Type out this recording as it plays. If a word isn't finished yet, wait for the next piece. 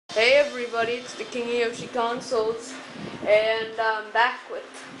Hey everybody, it's DaKingOYoshiConsoles, and I'm back with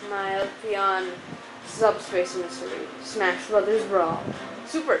my LP on Subspace Emissary, Smash Brothers Brawl.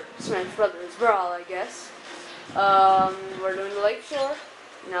 Super Smash Brothers Brawl, I guess. We're doing the Lakeshore.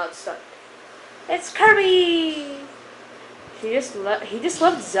 Now let's start. It's Kirby! He just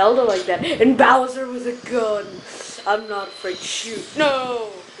left Zelda like that, and Bowser with a gun. I'm not afraid to shoot.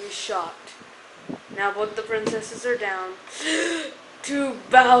 No! He's shot. Now both the princesses are down. Two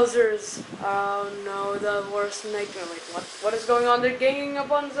Bowsers. Oh no, the worst nightmare. Wait, what is going on? They're ganging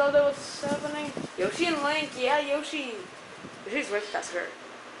up on Zelda. What's happening? Yoshi and Link. Yeah, Yoshi. Yoshi's way faster.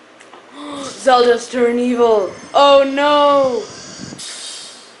 Zelda's turned evil. Oh no.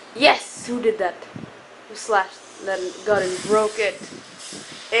 Yes, who did that? Who slashed that gun and broke it?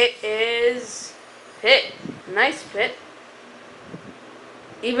 It is Pit. Nice Pit.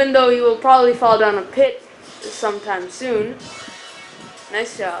 Even though he will probably fall down a pit sometime soon.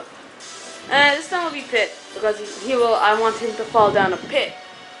 Nice job. And this time will be Pit, because he will. I want him to fall down a pit.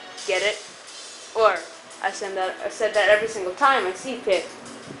 Get it? Or I said that every single time I see Pit,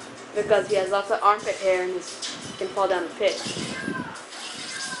 because he has lots of armpit hair and he can fall down a pit.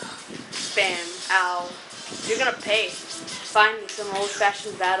 Bam! Ow! You're gonna pay. Find me some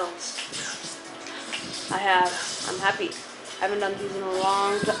old-fashioned battles. I'm happy. I haven't done these in a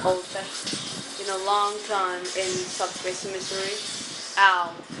long time in Subspace Emissary.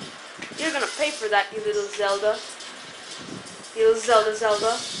 Ow. You're gonna pay for that, you little Zelda. You little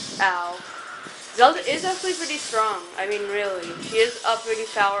Zelda. Ow. Zelda is actually pretty strong. I mean, really. She is a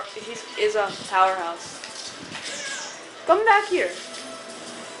powerhouse. Come back here.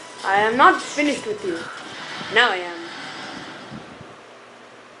 I am not finished with you. Now I am.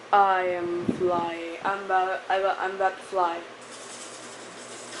 I am flying. I'm about to fly.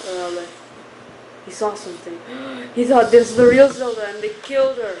 Where are they? He saw something. He thought this is the real Zelda and they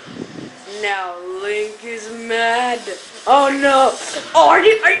killed her. Now Link is mad. Oh no! Oh,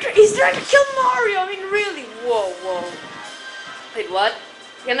 he's trying to kill Mario! I mean, really? Whoa. Wait, what?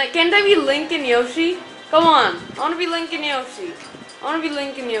 Can't I be Link and Yoshi? Come on. I wanna be Link and Yoshi.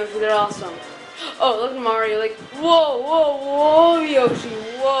 They're awesome. Oh, look at Mario, like, whoa, Yoshi,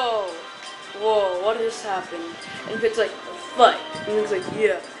 whoa, what just happened? And Pit's like, fight. And Link's like,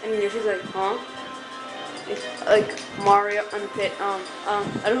 yeah. And Yoshi's like, huh? It's like Mario and Pit, I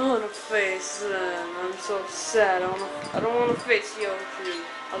don't want to face them. I'm so sad. I don't want to face Yoshi.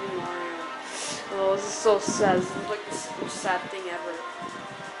 I'll be Mario. Oh, this is so sad. This is like the most sad thing ever.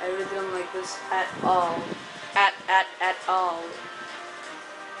 I really don't like this at all. At all.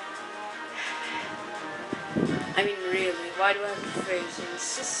 I mean, really, why do I have to face him?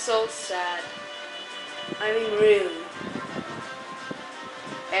 It's just so sad. I mean, really.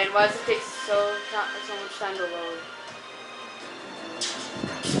 And why does it take so much time to load?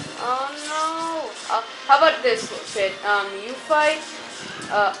 Oh no! How about this, Pit? You fight.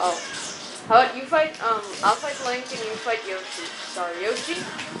 How about you fight? I'll fight Link and you fight Yoshi. Sorry, Yoshi,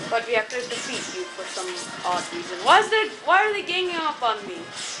 but we have to defeat you for some odd reason. Why are they ganging up on me?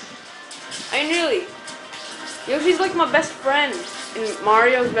 I mean, really. Yoshi's like my best friend, and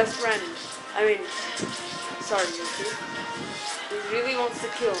Mario's best friend. I mean, sorry, Yoshi. He really wants to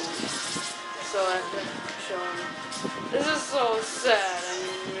kill me, so I have to show him. This is so sad. I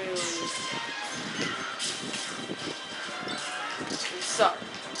mean, really. I'm sorry.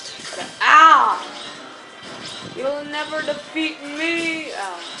 But you'll never defeat me.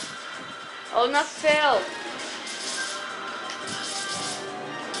 Ow! I'll not fail.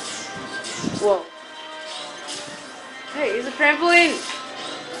 Whoa. Hey, use a trampoline!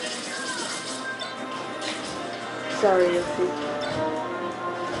 Sorry, Yoshi.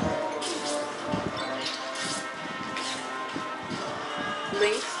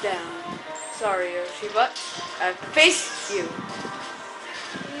 Link's down. Sorry, Yoshi, but I face you.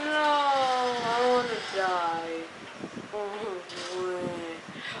 No, I wanna die. Oh,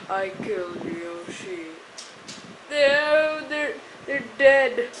 I killed Yoshi. They're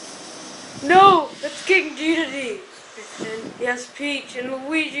dead. No, that's King Dedede. And yes, Peach and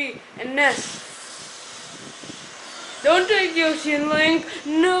Luigi and Ness. Don't take Yoshi and Link.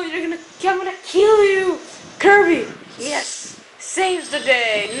 No, I'm gonna kill you. Kirby, yes, saves the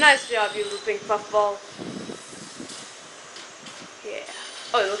day. Nice job, you little pink puffball. Yeah.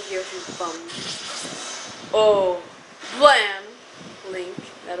 Oh, look at Yoshi's bum. Oh, blam, Link.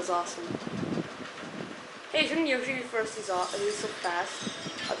 That is awesome. Hey, shouldn't Yoshi be first? He's so fast.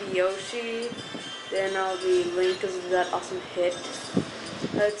 I'll be Yoshi. Then I'll be Link because of that awesome hit.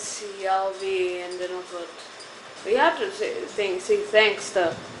 Let's see, and then I'll put. We have to say thanks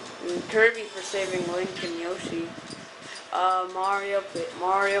to Kirby for saving Link and Yoshi. Mario Pit,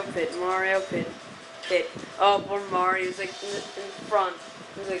 Mario Pit, Mario Pit, Pit. Oh, poor Mario's like in front.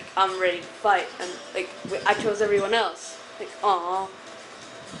 He's like, I'm ready to fight, and like I chose everyone else. Like, aw.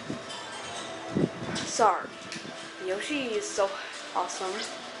 Sorry. Yoshi is so awesome.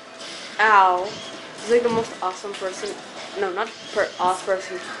 Ow. He's like the most awesome person. No, not awesome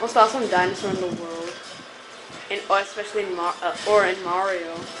person. Most awesome dinosaur in the world. Or especially in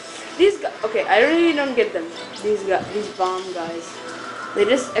Mario. These guys. Okay, I really don't get them. These bomb guys. They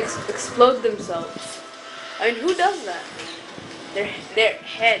just explode themselves. I mean, who does that? Their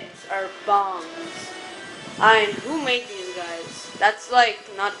heads are bombs. I mean, who made these guys? That's like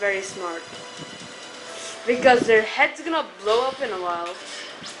not very smart. Because their head's gonna blow up in a while.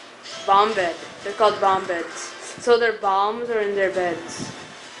 Bomb bed. They're called bomb beds. So their bombs are in their beds.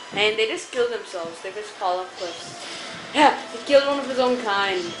 And they just kill themselves. They just fall off cliffs. Yeah, he killed one of his own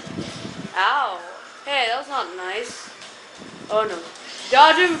kind. Ow. Hey, that was not nice. Oh no.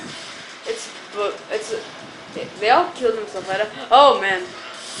 Dodge him! They all killed themselves. Oh man.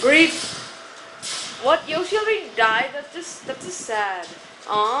 Grief. What? Yoshi already died? That's just sad.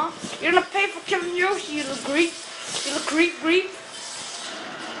 Aw. You're gonna pay for killing Yoshi, you little creep. You little creep.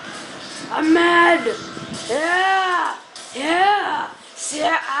 I'm mad. Yeah. Yeah.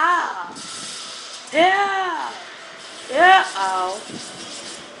 Yeah. Yeah. Yeah. Ow.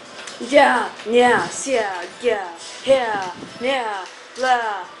 Yeah. Yeah. Yeah.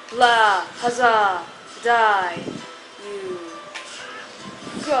 La. Huzzah. Die. You.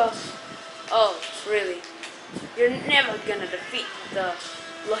 Go. Oh, really? You're never gonna defeat the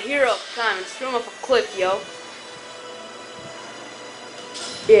hero of time and throw him off a cliff, yo.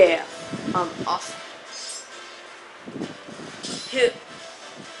 Yeah, I'm awesome. Hit.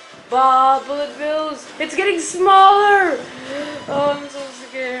 Bullet bills. It's getting smaller. Oh, I'm so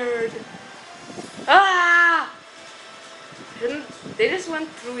scared. Ah! They just went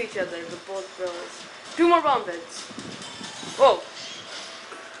through each other, the bullet bills. 2 more bomb beds. Whoa.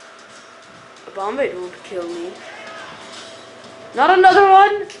 A bomb bed won't kill me. Not another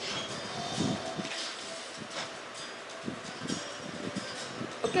one!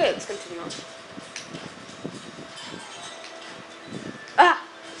 Okay, let's continue on. Ah!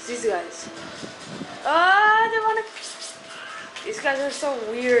 It's these guys. Ah, they wanna... These guys are so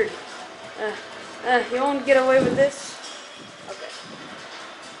weird. You won't get away with this. Okay.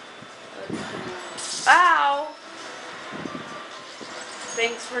 Ow!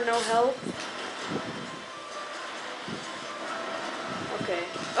 Thanks for no help. Okay.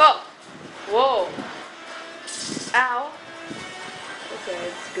 Oh! Whoa! Ow! Okay,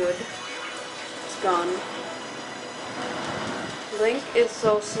 it's good. It's gone. Link is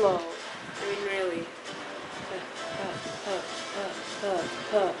so slow. I mean, really.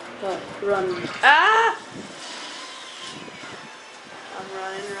 Run. Ah! I'm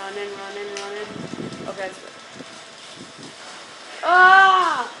running. Okay, it's good.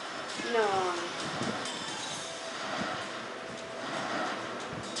 Ah! No.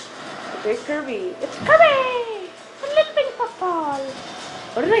 Okay, Kirby. It's Kirby! A little bit of ball.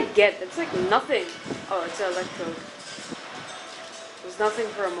 What did I get? It's like nothing. Oh, it's an electrode. It was nothing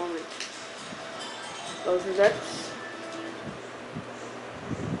for a moment. Those research.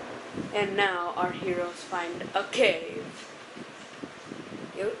 And now our heroes find a cave.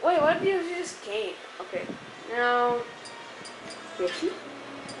 Wait, what did you just came? Okay, now Yoshi.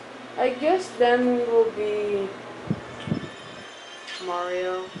 I guess then will be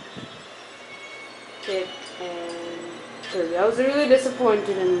Mario, Kid, and Kirby. I was really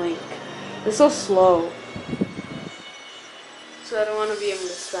disappointed in Link. They're so slow. So I don't want to be him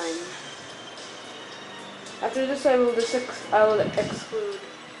this time. After this, I will exclude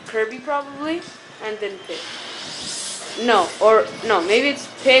Kirby probably, and then Pip. No, maybe it's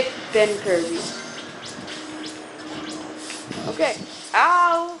Pip, then Kirby. Okay.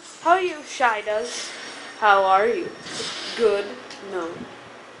 Ow! How are you, Shidas? How are you? Good? No.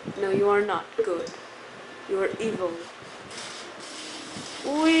 No, you are not good. You are evil.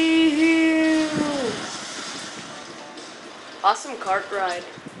 Wee-hoo! Awesome cart ride.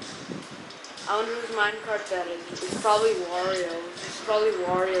 I wonder whose minecart that is. It's probably Wario. It's probably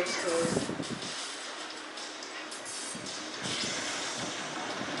Wario's code.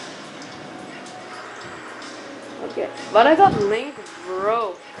 Okay, but I thought Link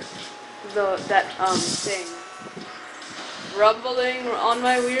broke that thing. Rumbling on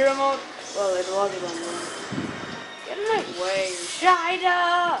my Wii remote. Well, it was rumbling. Get in my way,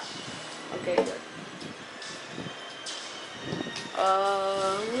 Shida! Okay, good.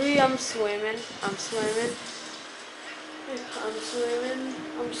 I'm swimming. I'm swimming.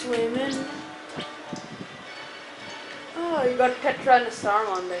 Oh, you got Tetra and a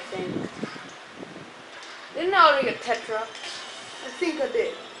Starmond, I think. Didn't I already get Tetra? I think I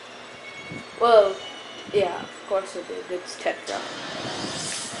did. Well, yeah, of course I did. It's Tetra.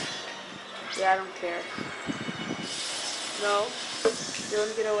 Yeah, I don't care. No, you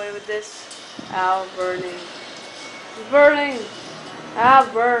don't get away with this. Ow, burning. Burning! Ah,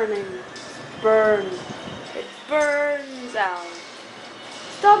 burning. Burn. It burns out.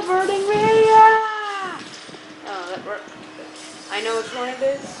 Stop burning me! Ah! Oh, that worked. I know which one it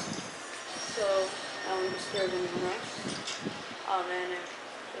is, so I won't disturb anyone else. Oh man,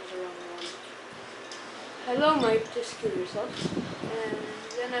 there's the wrong one. Hello, Mike. Just kill yourself. And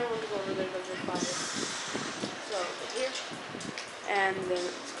then I want to go over there because there's fire. So, over here. And then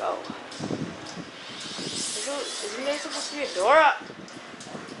let's go. Isn't there supposed to be a door?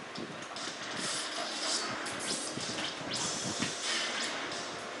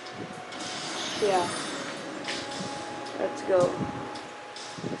 Yeah. Let's go.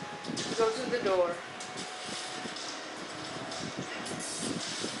 Go to the door.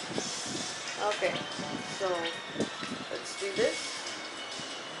 Okay. So, let's do this.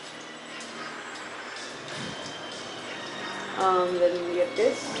 Then we get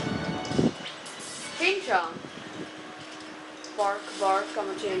this. Chain chomp. Bark, bark, I'm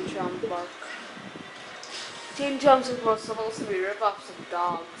a chain chomp, bark. Chain chomps are supposed to be rip-offs of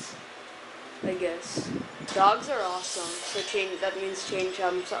dogs, I guess. Dogs are awesome, so that means chain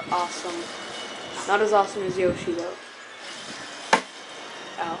chomps are awesome. Not as awesome as Yoshi though.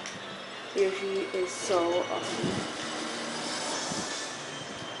 Ow. Yoshi is so awesome.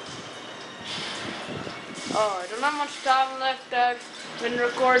 Oh, I don't have much time left. I've been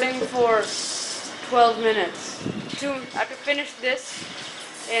recording for 12 minutes. I have to finish this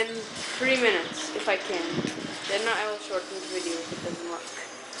in 3 minutes if I can. Then I will shorten the video if it doesn't work.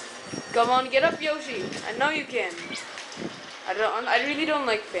 Come on, get up, Yoshi. I know you can. I really don't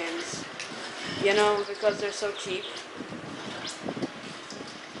like fans. You know, because they're so cheap.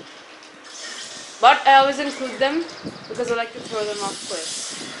 But I always include them because I like to throw them off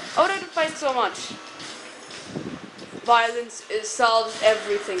cliffs. I would have to fight so much. Violence solves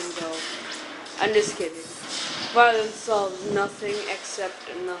everything though. I'm just kidding. Violence solves nothing except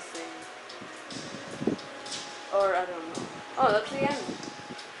nothing. Or I don't know. Oh, that's the end.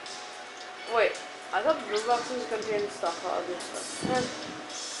 Wait, I thought blue boxes contained stuff or other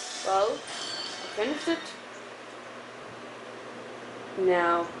stuff. Well, I finished it.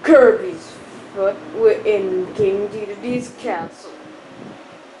 Now, Kirby's foot in King Dedede's castle.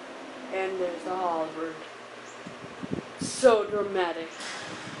 And there's the halberd. So dramatic.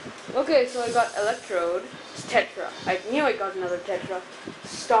 Okay, so I got Electrode. It's Tetra. I knew I got another Tetra.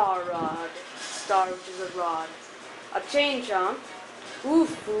 Star Rod. Star, which is a rod. A Chain Chomp. Ooh,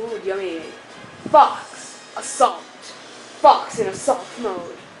 food, yummy. Fox. Assault. Fox in assault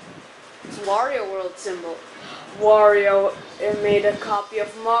mode. It's Wario World symbol. Wario made a copy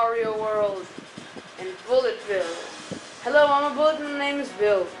of Mario World. And Bullet Bill. Hello, I'm a Bullet and my name is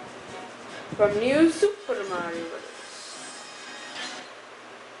Bill. From New Super Mario Bros.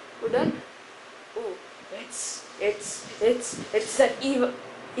 We're done. Ooh, it's that evil.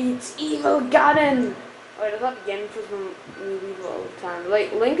 It's Evil Ganon. Oh, wait, I thought Ganon was from medieval times.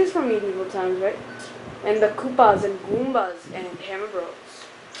 Like Link is from medieval times, right? And the Koopas and Goombas and Hammer Bros.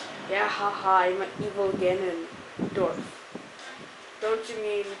 Yeah, haha, I'm an evil Ganon dwarf. Don't you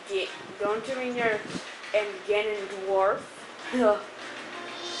mean you're an Ganon dwarf?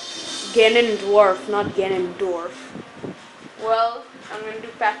 Ganon dwarf, not Ganon dwarf. Well, I'm gonna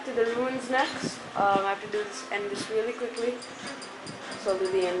do Back to the Ruins next. I have to end this really quickly, so I'll do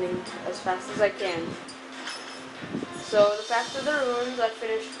the ending as fast as I can. So the Back to the Ruins, I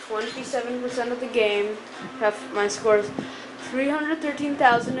finished 27% of the game. My score is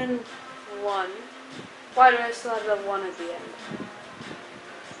 313,001. Why do I still have that 1 at the end?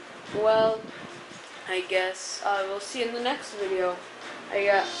 Well, I guess I will see you in the next video.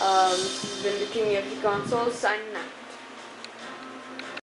 This has been DaKingOYoshiConsoles signing out.